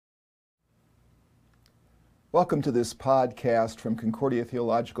Welcome to this podcast from Concordia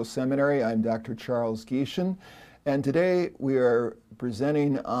Theological Seminary. I'm Dr. Charles Gieschen, and today we are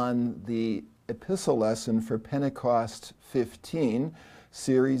presenting on the Epistle lesson for Pentecost 15,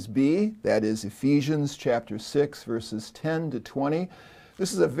 Series B, that is Ephesians chapter 6, verses 10 to 20.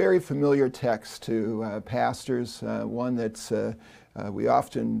 This is a very familiar text to pastors, one that we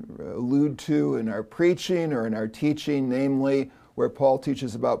often allude to in our preaching or in our teaching, namely where Paul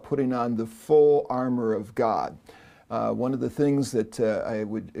teaches about putting on the full armor of God. One of the things that I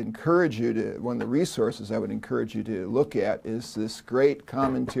would encourage you to, one of the resources I would encourage you to look at is this great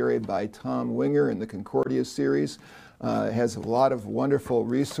commentary by Tom Winger in the Concordia series. It has a lot of wonderful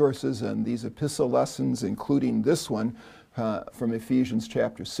resources on these epistle lessons, including this one from Ephesians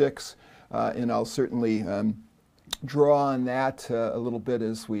chapter 6. And I'll certainly draw on that a little bit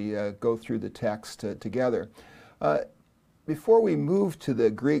as we go through the text together. Before we move to the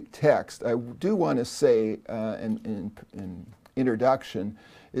Greek text, I do want to say in introduction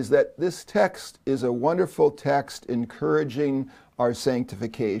is that this text is a wonderful text encouraging our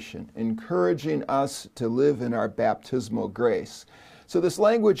sanctification, encouraging us to live in our baptismal grace. So this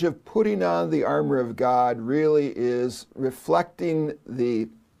language of putting on the armor of God really is reflecting the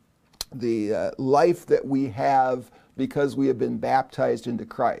life that we have because we have been baptized into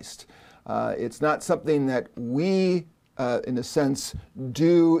Christ. It's not something that we in a sense,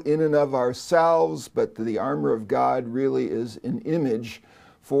 do in and of ourselves, but the armor of God really is an image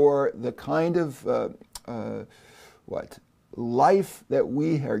for the kind of life that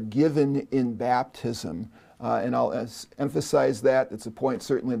we are given in baptism. And I'll emphasize that. It's a point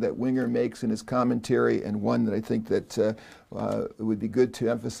certainly that Winger makes in his commentary, and one that I think that it would be good to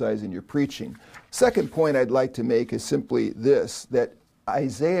emphasize in your preaching. Second point I'd like to make is simply this, that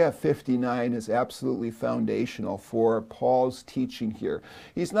Isaiah 59 is absolutely foundational for Paul's teaching here.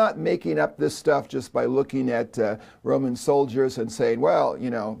 He's not making up this stuff just by looking at Roman soldiers and saying, well,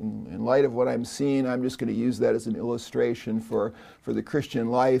 you know, in light of what I'm seeing, I'm just going to use that as an illustration for the Christian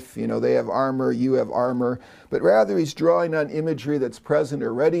life. You know, they have armor, you have armor. But rather, he's drawing on imagery that's present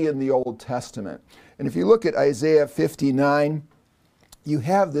already in the Old Testament. And if you look at Isaiah 59, you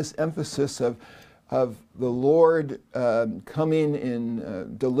have this emphasis of the Lord coming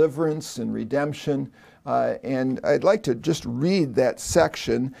in deliverance and redemption. And I'd like to just read that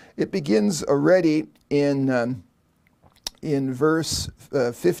section. It begins already in verse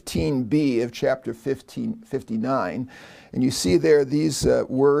 15b of chapter 59. And you see there these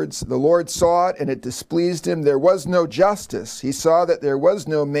words, "The Lord saw it, and it displeased him. There was no justice. He saw that there was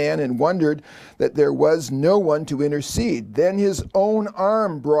no man, and wondered that there was no one to intercede. Then his own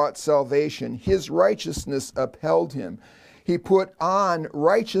arm brought salvation. His righteousness upheld him. He put on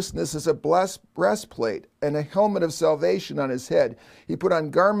righteousness as a breastplate, and a helmet of salvation on his head. He put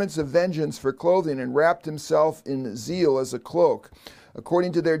on garments of vengeance for clothing, and wrapped himself in zeal as a cloak.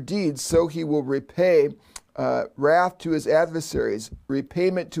 According to their deeds, so he will repay wrath to his adversaries,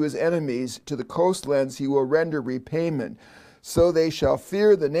 repayment to his enemies. To the coastlands he will render repayment. So they shall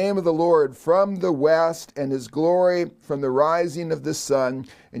fear the name of the Lord from the west, and his glory from the rising of the sun.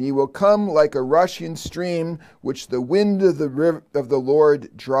 And he will come like a rushing stream, which the wind of the river of the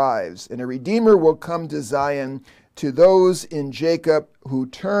Lord drives. And a Redeemer will come to Zion, to those in Jacob who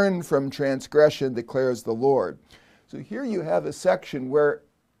turn from transgression, declares the Lord." So here you have a section where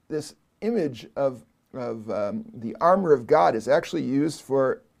this image of the armor of God is actually used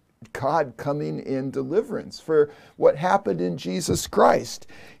for God coming in deliverance, for what happened in Jesus Christ.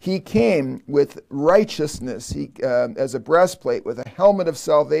 He came with righteousness as a breastplate, with a helmet of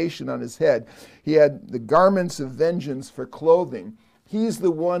salvation on his head. He had the garments of vengeance for clothing. He's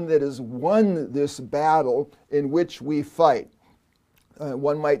the one that has won this battle in which we fight.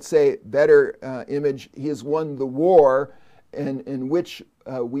 One might say, better image, he has won the war in which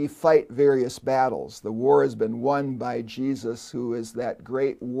we fight various battles. The war has been won by Jesus, who is that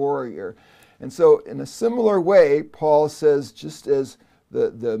great warrior. And so in a similar way, Paul says, just as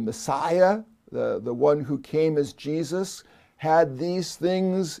the Messiah, the one who came as Jesus, had these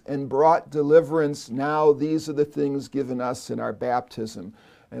things and brought deliverance, now these are the things given us in our baptism.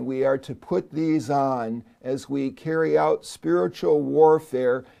 And we are to put these on as we carry out spiritual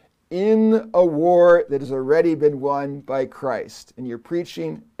warfare in a war that has already been won by Christ. And your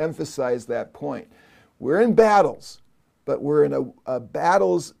preaching emphasized that point. We're in battles, but we're in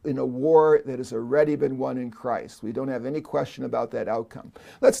battles in a war that has already been won in Christ. We don't have any question about that outcome.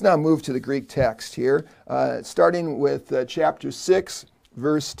 Let's now move to the Greek text here, starting with chapter 6,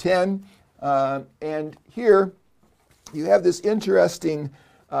 verse 10. And here you have this interesting,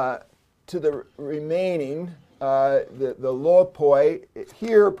 to the remaining, the lopoi,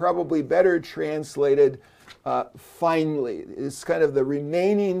 here probably better translated finally. It's kind of the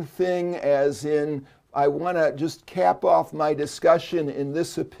remaining thing, as in, I want to just cap off my discussion in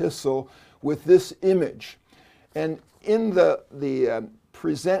this epistle with this image. And in the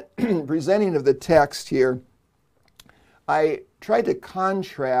presenting of the text here, I tried to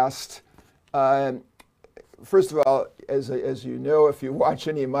contrast, first of all, as you know, if you watch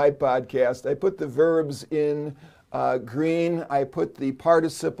any of my podcasts, I put the verbs in green, I put the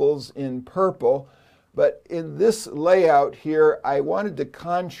participles in purple, but in this layout here, I wanted to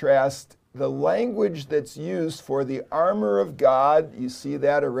contrast the language that's used for the armor of God. You see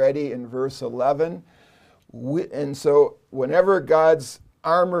that already in verse 11. And so whenever God's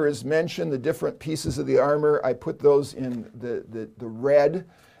armor is mentioned, the different pieces of the armor, I put those in the red.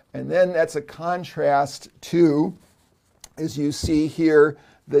 And then that's a contrast to, as you see here,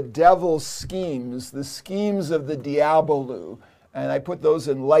 the devil's schemes, the schemes of the diabolu. And I put those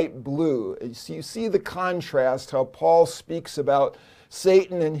in light blue. So you see the contrast, how Paul speaks about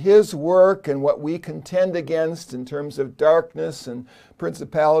Satan and his work and what we contend against in terms of darkness and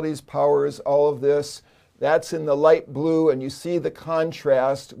principalities, powers, all of this. That's in the light blue, and you see the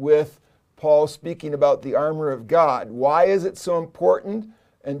contrast with Paul speaking about the armor of God. Why is it so important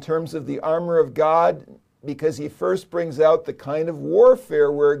in terms of the armor of God? Because he first brings out the kind of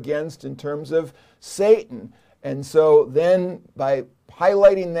warfare we're against in terms of Satan. And so then by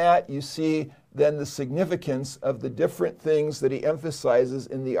highlighting that, you see then the significance of the different things that he emphasizes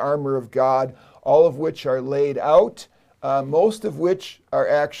in the armor of God, all of which are laid out, most of which are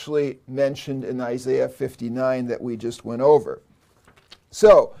actually mentioned in Isaiah 59 that we just went over.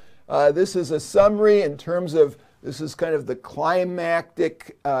 So this is a summary in terms of, this is kind of the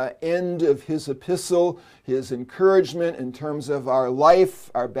climactic end of his epistle, his encouragement in terms of our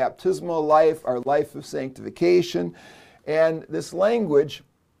life, our baptismal life, our life of sanctification, and this language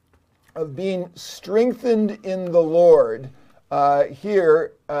of being strengthened in the Lord,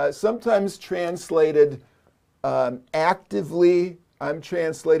 here sometimes translated actively. I'm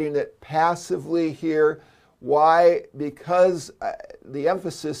translating it passively here. Why? Because the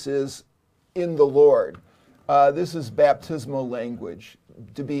emphasis is in the Lord. This is baptismal language.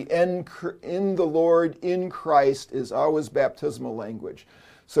 To be in the Lord, in Christ, is always baptismal language.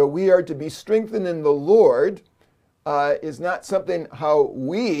 So we are to be strengthened in the Lord is not something how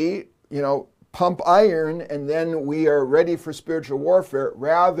we, pump iron and then we are ready for spiritual warfare.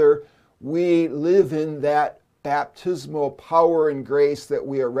 Rather, we live in that baptismal power and grace that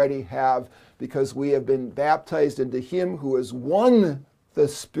we already have because we have been baptized into him who has won the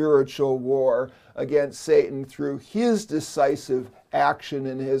spiritual war against Satan through his decisive action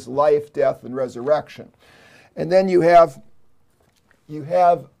in his life, death, and resurrection. And then you have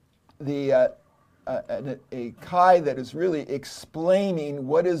the a Kai that is really explaining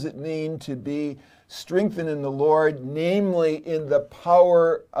what does it mean to be strengthened in the Lord, namely in the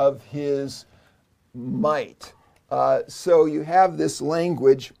power of his might. So you have this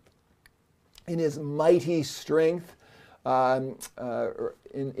language in his mighty strength, in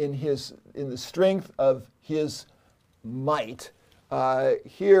the strength of his might.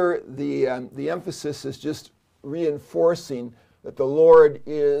 Here the emphasis is just reinforcing that the Lord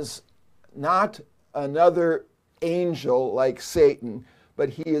is not another angel like Satan, but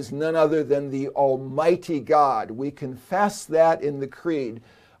he is none other than the Almighty God. We confess that in the Creed.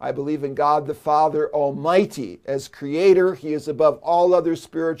 I believe in God the Father Almighty. As Creator, he is above all other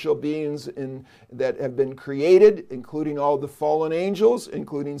spiritual beings that have been created, including all the fallen angels,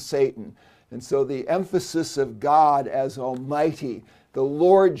 including Satan. And so the emphasis of God as Almighty, the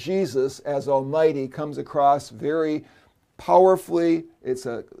Lord Jesus as Almighty, comes across very powerfully. It's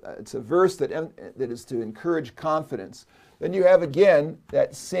a verse that is to encourage confidence. Then you have again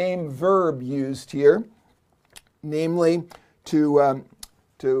that same verb used here, namely to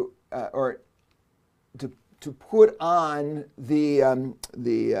put on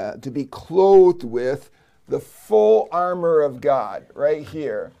to be clothed with the full armor of God. Right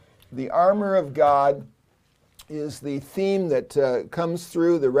here, the armor of God is the theme that comes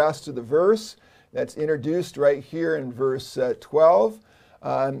through the rest of the verse. That's introduced right here in verse 12.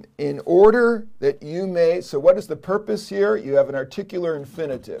 In order that you may, so what is the purpose here? You have an articular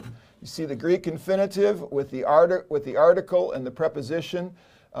infinitive. You see the Greek infinitive with the article and the preposition.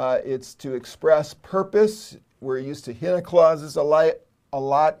 It's to express purpose. We're used to hina clauses a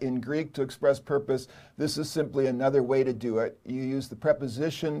lot in Greek to express purpose. This is simply another way to do it. You use the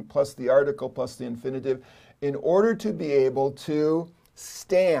preposition plus the article plus the infinitive in order to be able to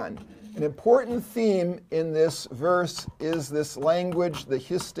stand. An important theme in this verse is this language, the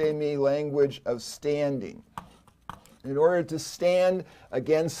histemi language of standing. in order to stand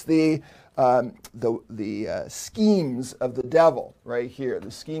against the schemes of the devil right here,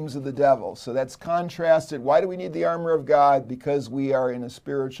 the schemes of the devil. So that's contrasted. Why do we need the armor of God? Because we are in a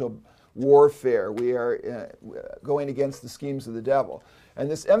spiritual warfare. We are going against the schemes of the devil. And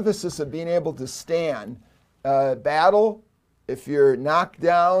this emphasis of being able to stand, battle, if you're knocked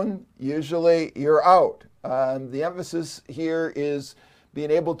down, usually you're out. The emphasis here is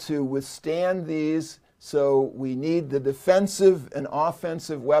being able to withstand these. So we need the defensive and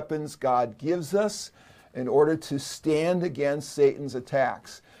offensive weapons God gives us in order to stand against Satan's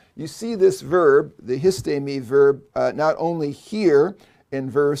attacks. You see this verb, the histemi verb, not only here in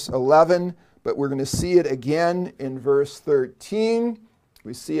verse 11, but we're going to see it again in verse 13.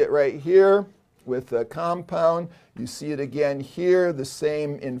 We see it right here with a compound. You see it again here, the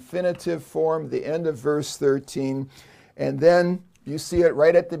same infinitive form, the end of verse 13. And then you see it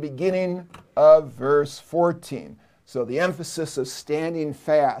right at the beginning of verse 14. So the emphasis of standing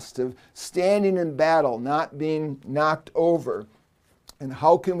fast, of standing in battle, not being knocked over. And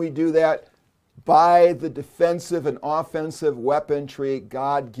how can we do that? By the defensive and offensive weaponry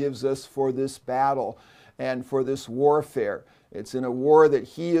God gives us for this battle and for this warfare. It's in a war that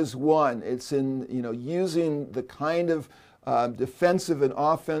He has won. It's in using the kind of defensive and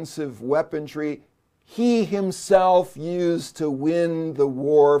offensive weaponry He Himself used to win the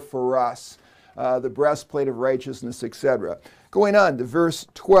war for us, the breastplate of righteousness, etc. Going on to verse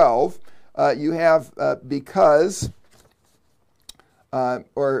 12, you have because, you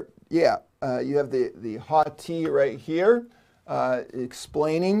have the haughty right here,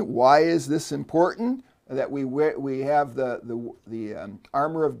 explaining why is this important that we have the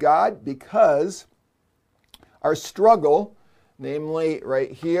armor of God, because our struggle, namely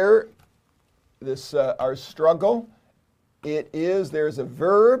right here, this our struggle, there's a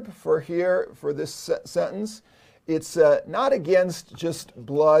verb for here for this sentence. It's not against just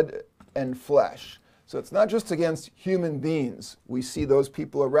blood and flesh. So it's not just against human beings. We see those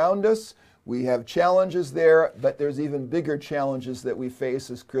people around us. We have challenges there, but there's even bigger challenges that we face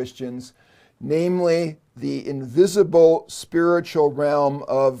as Christians, namely the invisible spiritual realm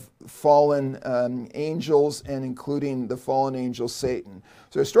of fallen angels, and including the fallen angel Satan.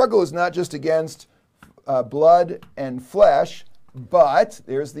 So our struggle is not just against blood and flesh, but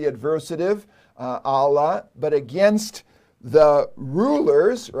there's the adversative, Allah, but against the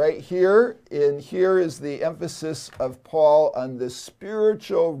rulers right here. And here is the emphasis of Paul on the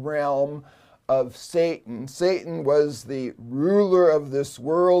spiritual realm of Satan. Satan was the ruler of this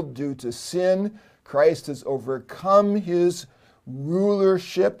world due to sin. Christ has overcome his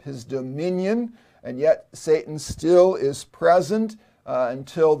rulership, his dominion, and yet Satan still is present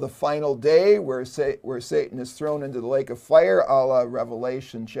until the final day where Satan is thrown into the lake of fire, a la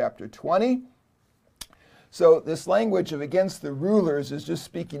Revelation chapter 20. So this language of against the rulers is just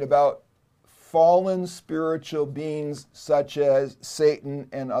speaking about fallen spiritual beings such as Satan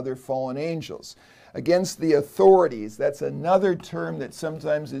and other fallen angels. Against the authorities, that's another term that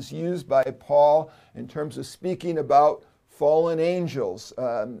sometimes is used by Paul in terms of speaking about fallen angels,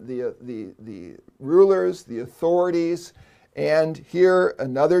 the rulers, the authorities, and here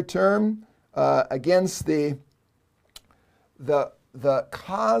another term against the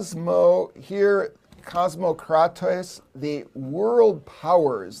cosmokratos, the world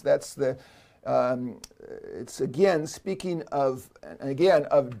powers. That's it's again speaking of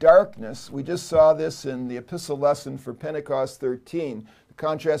darkness. We just saw this in the epistle lesson for Pentecost 13, the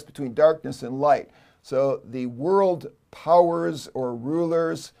contrast between darkness and light. So the world powers or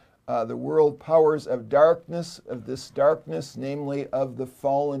rulers, the world powers of darkness, of this darkness, namely of the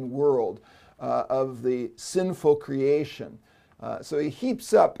fallen world, of the sinful creation. So he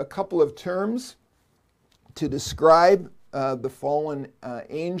heaps up a couple of terms to describe the fallen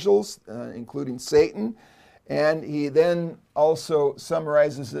angels, including Satan, and he then also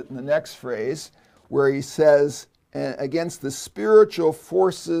summarizes it in the next phrase where he says, against the spiritual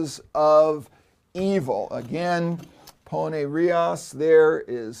forces of evil. Again, ponerios, there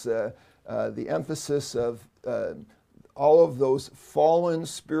is the emphasis of all of those fallen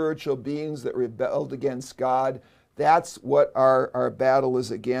spiritual beings that rebelled against God. That's what our battle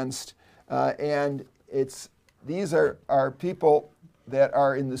is against. And these are people that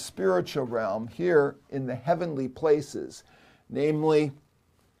are in the spiritual realm here in the heavenly places. Namely,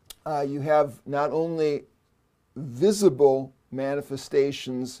 you have not only visible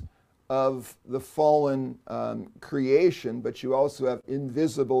manifestations of the fallen creation, but you also have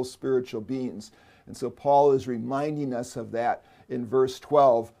invisible spiritual beings. And so Paul is reminding us of that in verse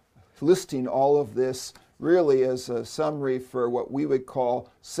 12, listing all of this really as a summary for what we would call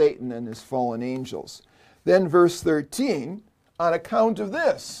Satan and his fallen angels. Then verse 13, on account of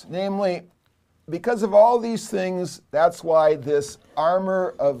this, namely, because of all these things, that's why this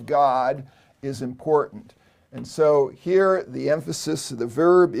armor of God is important. And so here the emphasis of the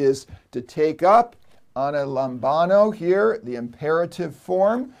verb is to take up, analambano here, the imperative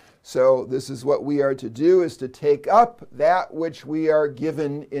form. So this is what we are to do, is to take up that which we are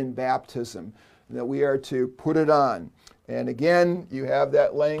given in baptism, that we are to put it on. And again, you have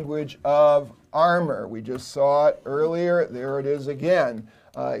that language of armor. We just saw it earlier. There it is again.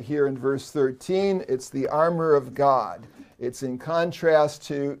 Here in verse 13, it's the armor of God. It's in contrast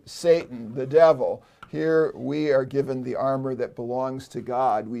to Satan, the devil. Here we are given the armor that belongs to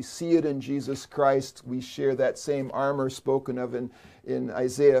God. We see it in Jesus Christ. We share that same armor spoken of in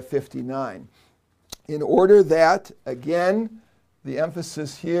Isaiah 59. In order that, again, the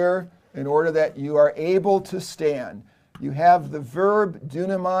emphasis here, in order that you are able to stand. You have the verb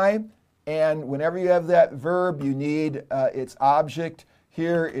dunamai, and whenever you have that verb, you need its object.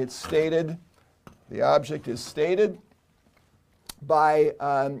 Here it's stated, the object is stated by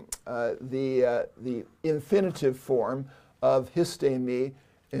the infinitive form of histemi,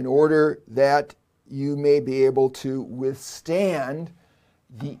 in order that you may be able to withstand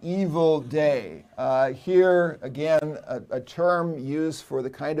the evil day. Here, again, a term used for the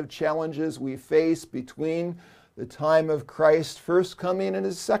kind of challenges we face between the time of Christ's first coming and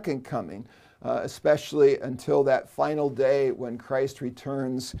his second coming, especially until that final day when Christ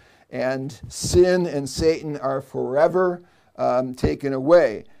returns and sin and Satan are forever taken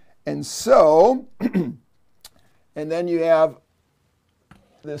away. And so, and then you have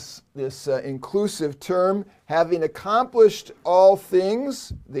this inclusive term, having accomplished all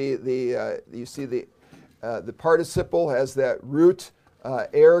things. You see the participle has that root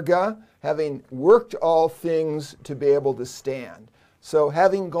erga, having worked all things to be able to stand. So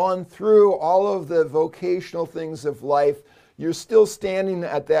having gone through all of the vocational things of life, you're still standing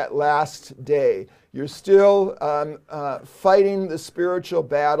at that last day. You're still fighting the spiritual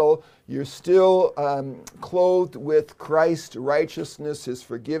battle. You're still clothed with Christ's righteousness, his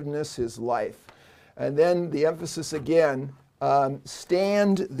forgiveness, his life. And then the emphasis again,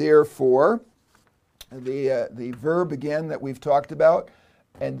 stand therefore, the verb again that we've talked about.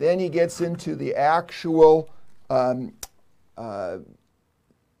 And then he gets into the actual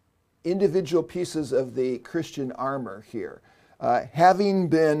individual pieces of the Christian armor here. Having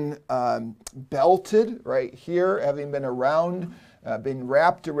been belted right here, having been been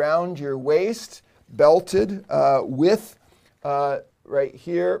wrapped around your waist, belted with right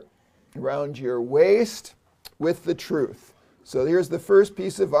here around your waist with the truth. So here's the first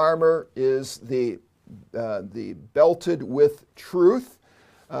piece of armor, is the belted with truth.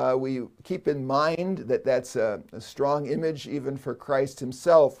 We keep in mind that that's a strong image even for Christ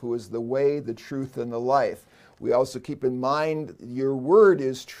himself, who is the way, the truth, and the life. We also keep in mind your word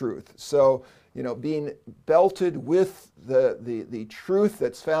is truth. So, being belted with the truth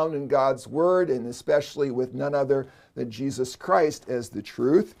that's found in God's word, and especially with none other than Jesus Christ as the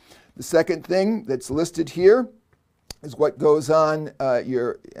truth. The second thing that's listed here is what goes on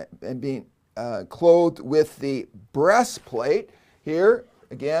being clothed with the breastplate here.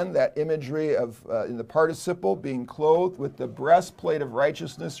 Again, that imagery of, in the participle, being clothed with the breastplate of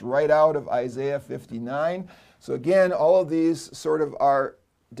righteousness right out of Isaiah 59. So again, all of these sort of are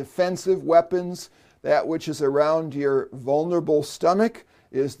defensive weapons. That which is around your vulnerable stomach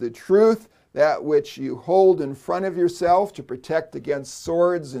is the truth. That which you hold in front of yourself to protect against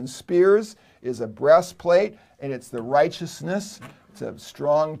swords and spears is a breastplate, and it's the righteousness. It's a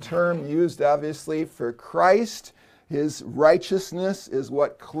strong term used, obviously, for Christ. His righteousness is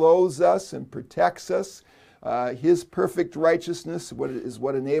what clothes us and protects us. His perfect righteousness is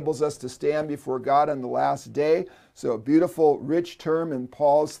what enables us to stand before God on the last day. So a beautiful, rich term in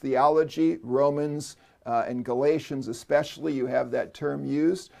Paul's theology, Romans and Galatians especially, you have that term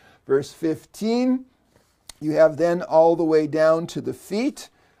used. Verse 15, you have then all the way down to the feet,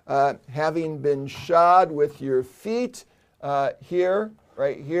 having been shod with your feet here,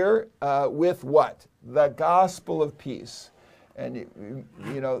 right here, with what? The gospel of peace. And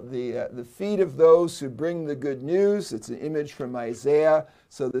the feet of those who bring the good news, it's an image from Isaiah.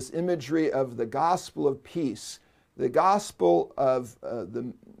 So this imagery of the gospel of peace, the gospel of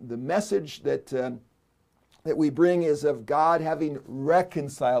the message that we bring is of God having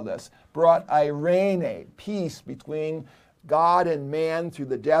reconciled us, brought eirene, peace between God and man through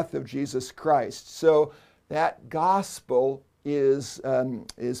the death of Jesus Christ. So that gospel is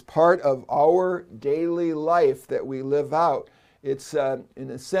part of our daily life that we live out. It's, in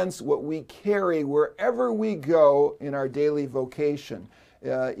a sense, what we carry wherever we go in our daily vocation.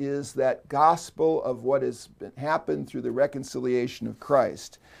 is that gospel of what has happened through the reconciliation of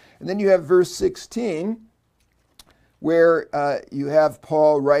Christ. And then you have verse 16, where you have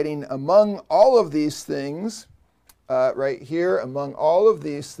Paul writing, among all of these things, right here, among all of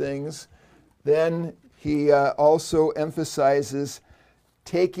these things, then he also emphasizes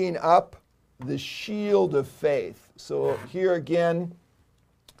taking up the shield of faith. So here again,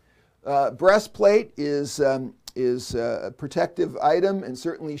 breastplate is a protective item, and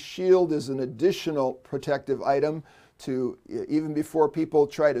certainly shield is an additional protective item to, even before people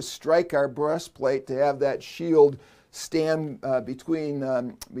try to strike our breastplate, to have that shield stand between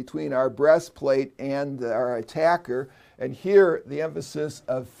our breastplate and our attacker. And here, the emphasis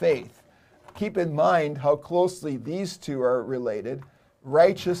of faith. Keep in mind how closely these two are related.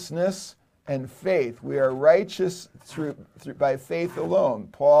 Righteousness and faith. We are righteous through by faith alone.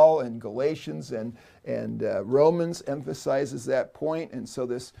 Paul in Galatians and Romans emphasizes that point. And so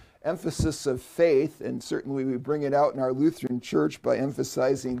this emphasis of faith, and certainly we bring it out in our Lutheran church by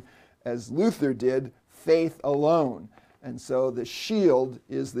emphasizing, as Luther did, faith alone. And so the shield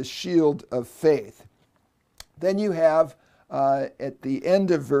is the shield of faith. Then you have, at the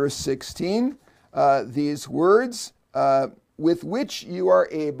end of verse 16, these words, with which you are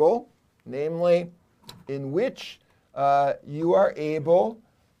able, namely, in which you are able,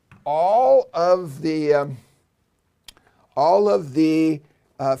 all of the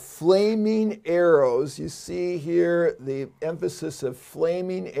flaming arrows. You see here the emphasis of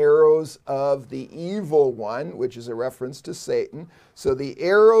flaming arrows of the evil one, which is a reference to Satan. So the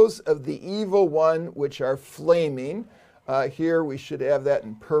arrows of the evil one, which are flaming. Here we should have that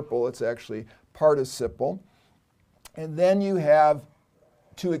in purple. It's actually participle. And then you have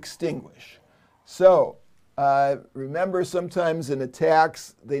to extinguish. So remember, sometimes in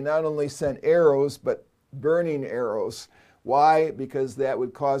attacks, they not only sent arrows, but burning arrows. Why? Because that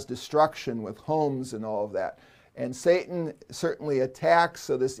would cause destruction with homes and all of that. And Satan certainly attacks,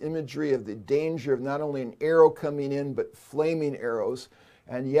 so this imagery of the danger of not only an arrow coming in, but flaming arrows.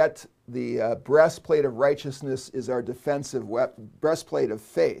 And yet the breastplate of righteousness is our defensive weapon, breastplate of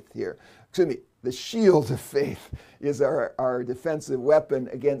faith here. Excuse me, the shield of faith is our defensive weapon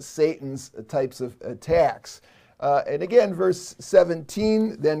against Satan's types of attacks. And again, verse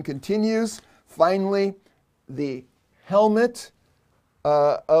 17 then continues, finally, the helmet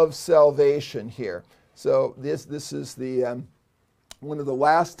of salvation here. So this is the one of the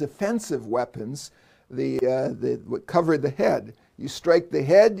last defensive weapons, what covered the head. You strike the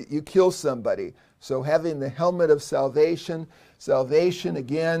head, you kill somebody. So having the helmet of salvation, salvation,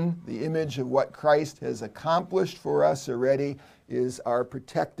 again, the image of what Christ has accomplished for us already, is our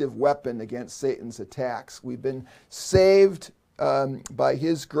protective weapon against Satan's attacks. We've been saved by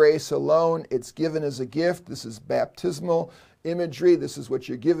his grace alone. It's given as a gift. This is baptismal imagery. This is what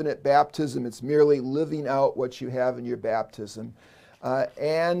you're given at baptism. It's merely living out what you have in your baptism.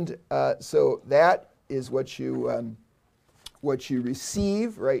 So that is what you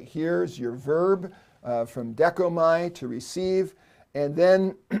receive. Right here is your verb from dekomai, to receive. And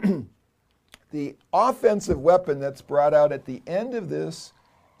then the offensive weapon that's brought out at the end of this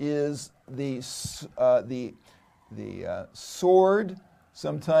is the sword.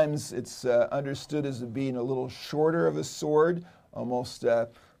 Sometimes it's understood as being a little shorter of a sword, almost,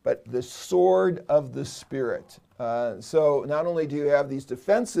 but the sword of the Spirit. So not only do you have these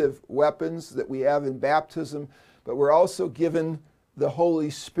defensive weapons that we have in baptism, but we're also given the Holy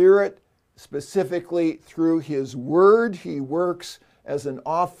Spirit, specifically through His Word. He works as an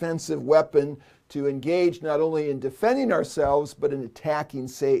offensive weapon to engage not only in defending ourselves, but in attacking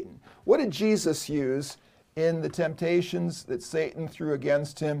Satan. What did Jesus use in the temptations that Satan threw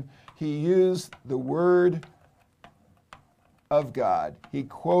against him? He used the Word of God. He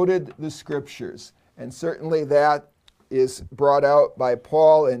quoted the Scriptures. And certainly that is brought out by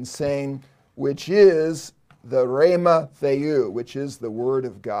Paul in saying, which is the Rhema Theou, which is the Word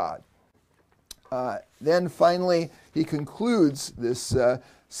of God. Then finally, he concludes this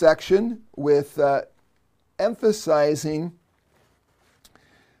section with emphasizing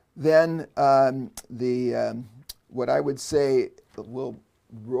then what I would say, we'll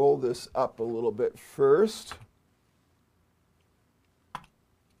roll this up a little bit first.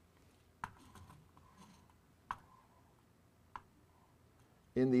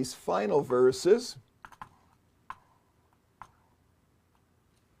 In these final verses,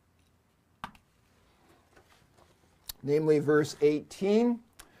 namely verse 18,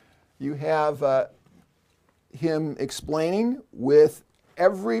 you have him explaining with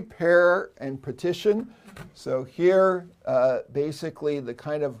every prayer and petition. So here, basically the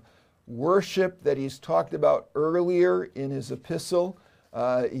kind of worship that he's talked about earlier in his epistle,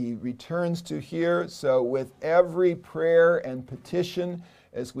 he returns to here. So with every prayer and petition,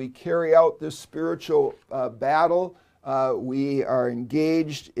 as we carry out this spiritual battle, we are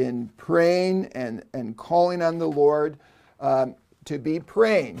engaged in praying and calling on the Lord to be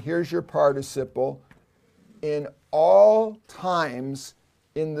praying. Here's your participle. In all times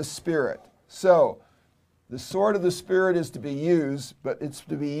in the Spirit. So, the sword of the Spirit is to be used, but it's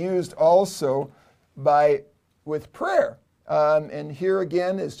to be used also with prayer. And here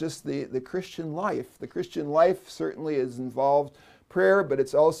again is just the Christian life. The Christian life certainly is involved prayer, but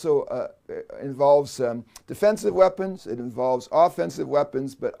it's also involves defensive weapons. It involves offensive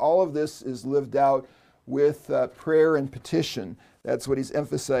weapons, but all of this is lived out with prayer and petition. That's what he's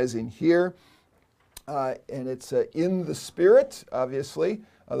emphasizing here. And it's in the Spirit, obviously.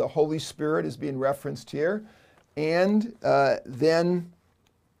 The Holy Spirit is being referenced here. And then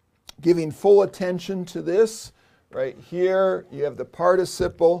giving full attention to this. Right here, you have the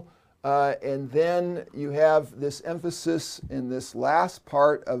participle. And then you have this emphasis in this last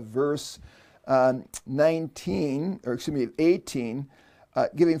part of verse 18,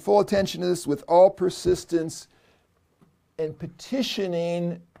 giving full attention to this with all persistence and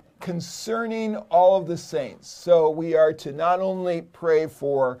petitioning concerning all of the saints. So we are to not only pray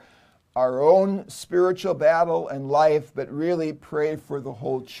for our own spiritual battle and life, but really pray for the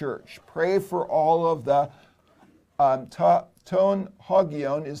whole church. Pray for all of the ton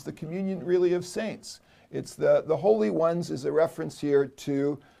hagion is the communion really of saints. It's the holy ones is a reference here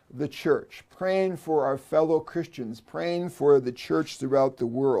to the church. Praying for our fellow Christians, praying for the church throughout the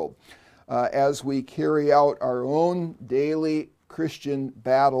world as we carry out our own daily Christian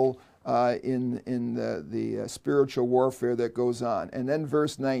battle in the spiritual warfare that goes on. And then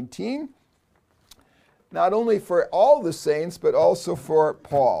verse 19, not only for all the saints, but also for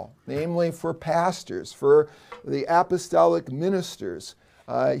Paul, namely for pastors, for the apostolic ministers.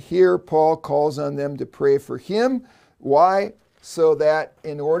 Here Paul calls on them to pray for him. Why? So that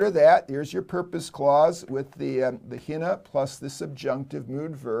in order that, here's your purpose clause with the hina plus the subjunctive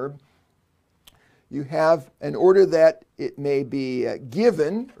mood verb, you have in order that it may be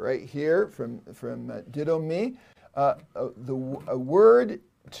given, right here from didomi, a word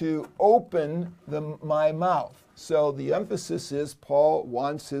to open my mouth. So the emphasis is Paul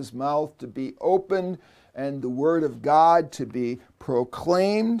wants his mouth to be opened and the word of God to be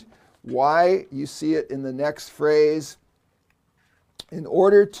proclaimed. Why? You see it in the next phrase. In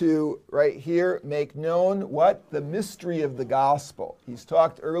order to, right here, make known what? The mystery of the gospel. He's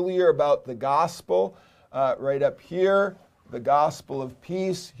talked earlier about the gospel, right up here, the gospel of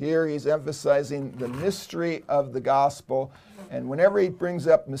peace. Here he's emphasizing the mystery of the gospel. And whenever he brings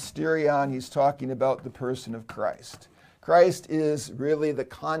up mysterion, he's talking about the person of Christ. Christ is really the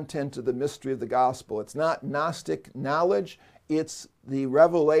content of the mystery of the gospel. It's not Gnostic knowledge, it's the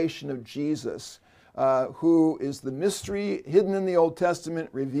revelation of Jesus. Who is the mystery hidden in the Old Testament,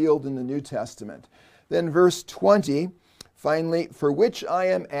 revealed in the New Testament. Then verse 20, finally, for which I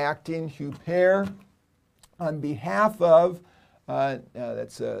am acting huper on behalf of,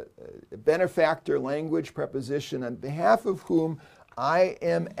 that's a benefactor language preposition, on behalf of whom I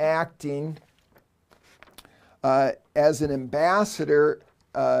am acting as an ambassador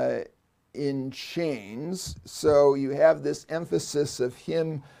in chains. So you have this emphasis of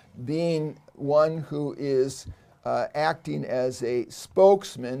him being one who is acting as a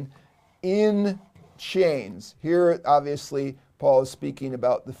spokesman in chains. Here, obviously, Paul is speaking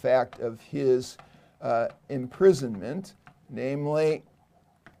about the fact of his imprisonment. Namely,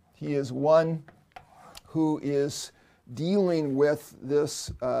 he is one who is dealing with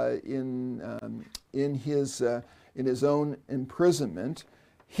this in his own imprisonment.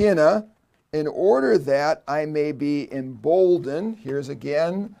 Hina, in order that I may be emboldened, here's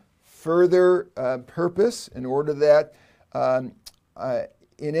again further purpose, in order that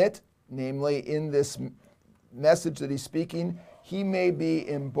in it, namely in this message that he's speaking, he may be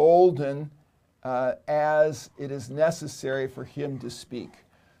emboldened as it is necessary for him to speak.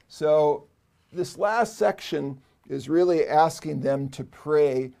 So this last section is really asking them to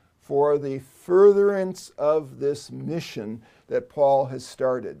pray for the furtherance of this mission that Paul has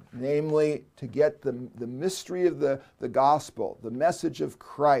started, namely to get the mystery of the gospel, the message of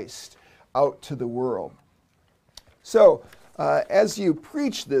Christ out to the world. So as you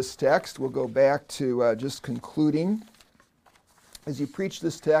preach this text, we'll go back to just concluding. As you preach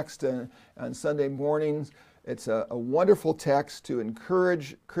this text on Sunday mornings, it's a wonderful text to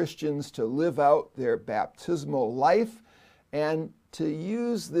encourage Christians to live out their baptismal life and to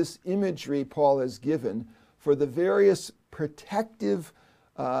use this imagery Paul has given for the various protective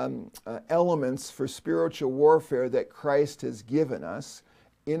elements for spiritual warfare that Christ has given us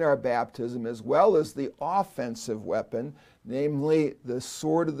in our baptism, as well as the offensive weapon, namely the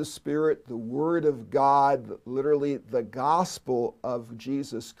sword of the Spirit, the Word of God, literally the gospel of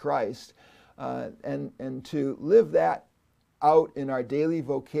Jesus Christ, and to live that out in our daily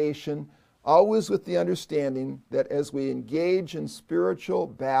vocation, always with the understanding that as we engage in spiritual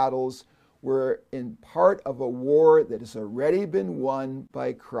battles, we're in part of a war that has already been won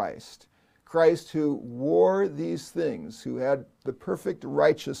by Christ. Christ, who wore these things, who had the perfect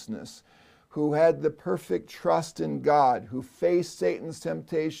righteousness, who had the perfect trust in God, who faced Satan's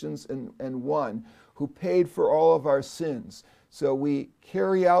temptations and won, who paid for all of our sins. So we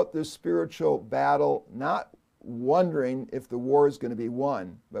carry out this spiritual battle, not wondering if the war is going to be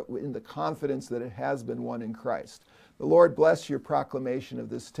won, but in the confidence that it has been won in Christ. The Lord bless your proclamation of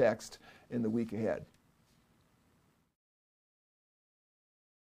this text in the week ahead.